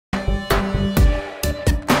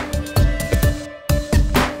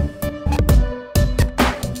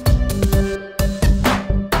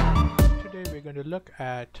to look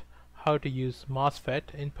at how to use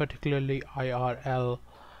MOSFET, in particularly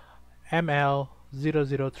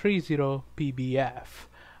IRLML0030PBF.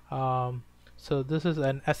 So this is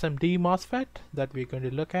an SMD MOSFET that we're going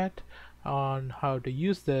to look at on how to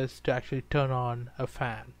use this to actually turn on a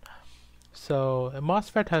fan. So a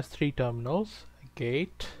MOSFET has three terminals: a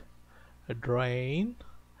gate, a drain,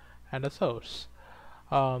 and a source.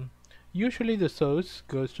 Usually the source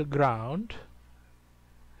goes to ground,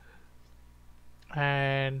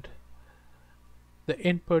 and the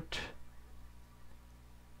input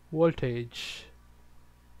voltage,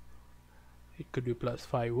 it could be plus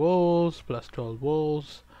 5 volts, plus 12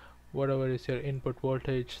 volts, whatever is your input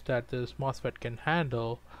voltage that this MOSFET can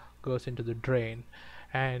handle, goes into the drain.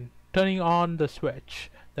 And turning on the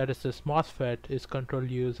switch, that is this MOSFET, is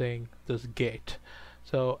controlled using this gate.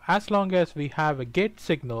 So as long as we have a gate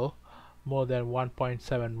signal more than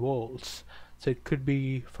 1.7 volts, so it could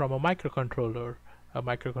be from a microcontroller. A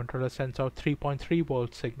microcontroller sends out 3.3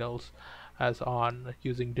 volt signals as on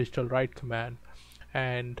using digital write command,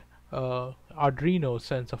 and Arduino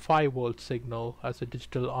sends a 5 volt signal as a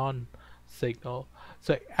digital on signal.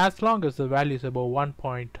 So as long as the value is above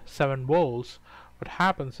 1.7 volts, what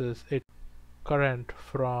happens is it current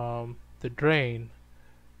from the drain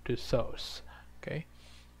to source. Okay,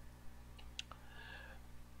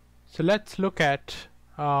 so let's look at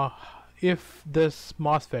if this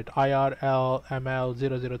MOSFET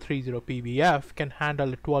IRLML0030PBF can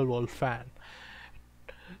handle a 12 volt fan.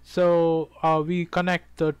 So we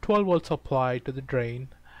connect the 12 volt supply to the drain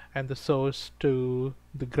and the source to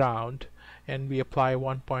the ground, and we apply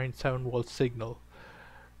 1.7 volt signal.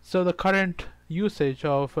 So the current usage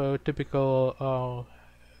of a typical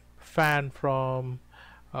fan from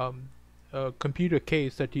a computer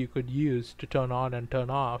case that you could use to turn on and turn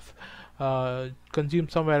off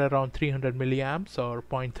consumes somewhere around 300 milliamps or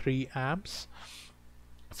 0.3 amps.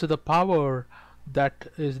 So the power that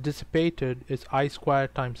is dissipated is I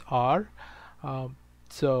squared times R.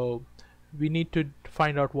 So we need to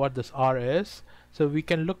find out what this R is. So we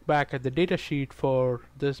can look back at the data sheet for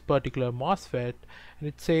this particular MOSFET, and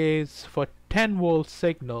it says for 10 volt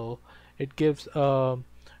signal it gives a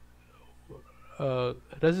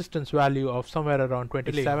resistance value of somewhere around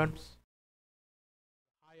 27.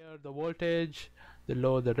 Higher the voltage, the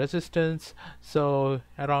lower the resistance. So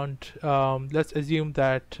around let's assume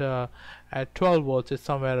that at 12 volts it's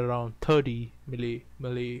somewhere around 30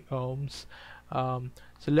 milliohms.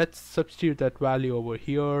 So let's substitute that value over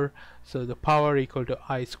here. So the power equal to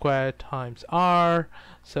I squared times R,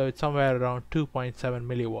 so it's somewhere around 2.7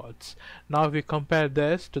 milliwatts. Now if we compare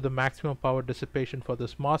this to the maximum power dissipation for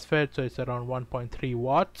this MOSFET, so it's around 1.3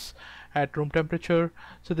 watts at room temperature.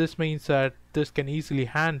 So this means that this can easily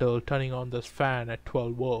handle turning on this fan at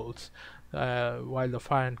 12 volts while the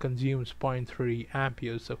fan consumes 0.3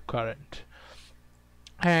 amperes of current.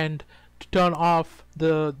 And to turn off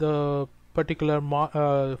the particular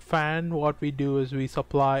fan, what we do is we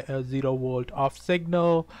supply a 0 volt off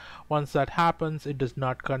signal. Once that happens, it does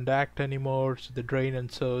not conduct anymore, so the drain and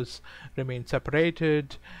source remain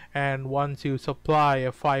separated. And once you supply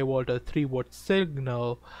a 5 volt or 3 volt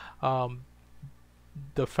signal,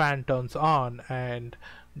 the fan turns on, and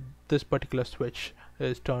this particular switch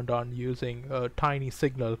is turned on using a tiny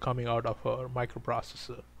signal coming out of our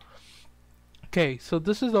microprocessor. Okay, so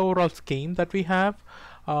this is the overall scheme that we have.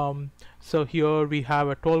 So here we have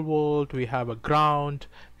a 12 volt, we have a ground,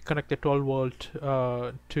 we connect the 12 volt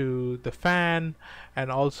to the fan,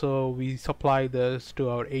 and also we supply this to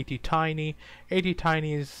our ATtiny.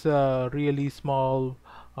 ATtiny is a really small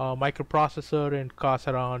microprocessor and costs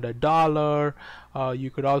around $1.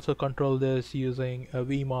 You could also control this using a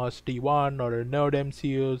VMOS D1 or a Node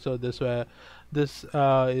MCU, so this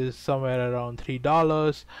is somewhere around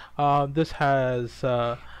 $3. This has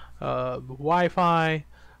Wi-Fi.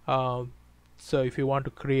 So if you want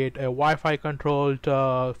to create a Wi-Fi controlled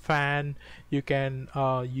fan, you can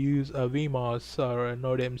use a VMOS or a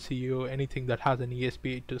Node MCU, anything that has an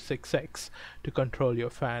ESP8266 to control your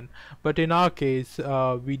fan. But in our case,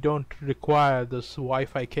 we don't require this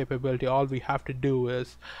Wi-Fi capability. All we have to do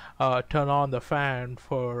is turn on the fan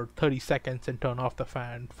for 30 seconds and turn off the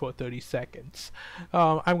fan for 30 seconds.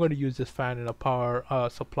 I'm going to use this fan in a power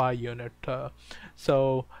supply unit.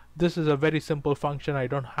 So this is a very simple function. I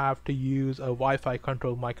don't have to use a Wi-Fi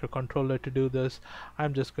controlled microcontroller to do this.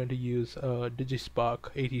 I'm just going to use a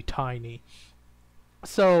DigiSpark ATtiny.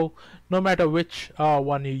 So no matter which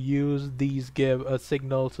one you use, these give a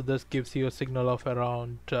signal. So this gives you a signal of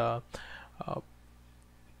around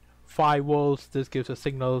 5 volts. This gives a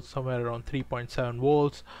signal somewhere around 3.7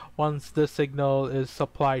 volts. Once this signal is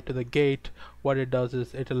supplied to the gate, what it does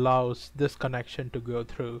is it allows this connection to go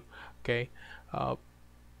through. Okay,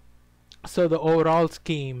 so the overall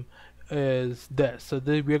scheme is this. So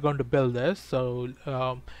we're going to build this. So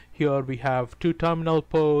here we have 2 terminal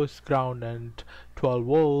ports, ground and 12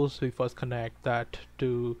 volts. We first connect that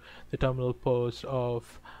to the terminal ports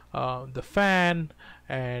of the fan,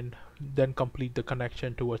 and then complete the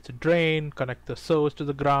connection towards the drain, connect the source to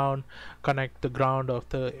the ground, connect the ground of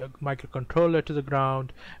the microcontroller to the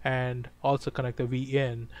ground, and also connect the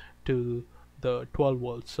VIN to the 12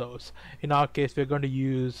 volt source. In our case, we're going to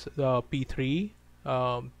use the P3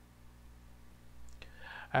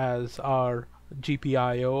 as our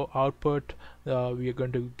GPIO output. We are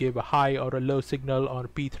going to give a high or a low signal on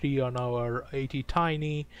P3 on our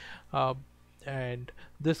ATtiny, and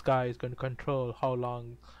this guy is going to control how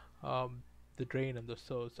long the drain and the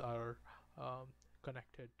source are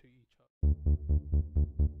connected to each other.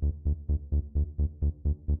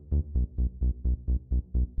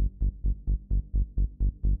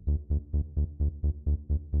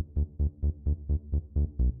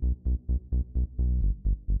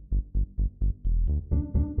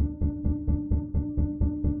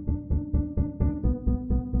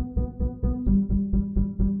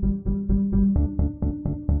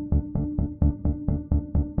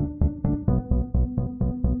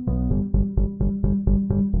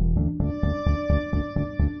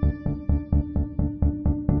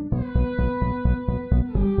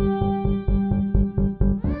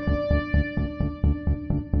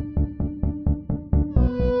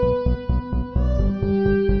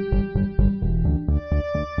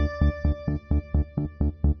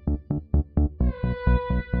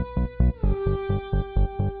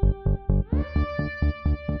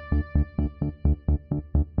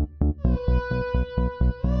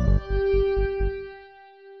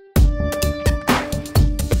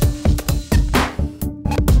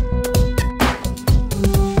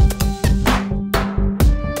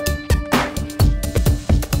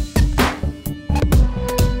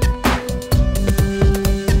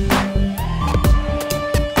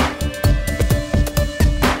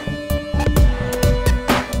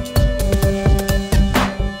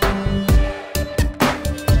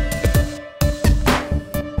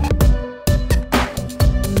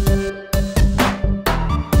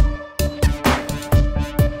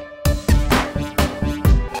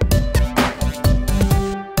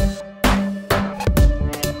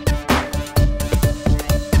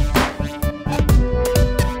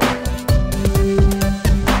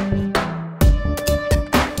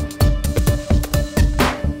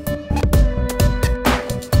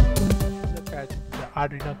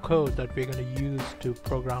 Arduino code that we're going to use to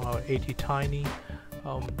program our ATtiny.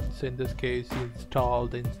 So in this case, you install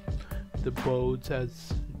the boards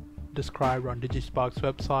as described on DigiSpark's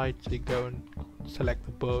website. So you go and select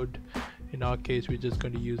the board. In our case, we're just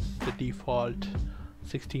going to use the default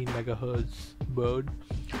 16 megahertz board.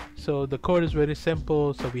 So the code is very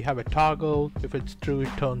simple. So we have a toggle. If it's true,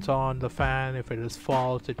 it turns on the fan. If it is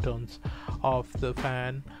false, it turns off the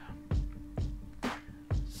fan.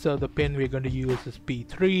 So the pin we're going to use is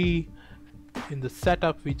P3. In the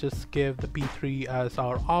setup, we just give the P3 as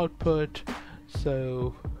our output.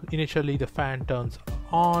 So initially the fan turns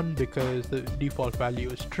on because the default value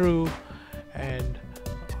is true, and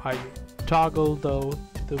I toggle the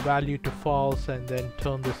value to false and then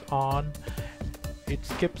turn this on. It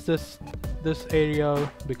skips this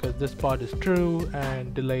area because this part is true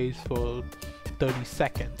and delays for 30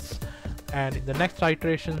 seconds. And in the next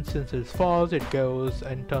iteration, since it's false, it goes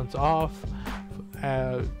and turns off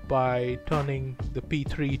by turning the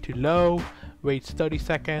P3 to low, waits 30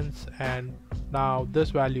 seconds, and now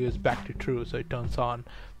this value is back to true, so it turns on.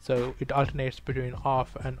 So it alternates between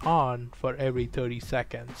off and on for every 30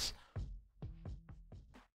 seconds.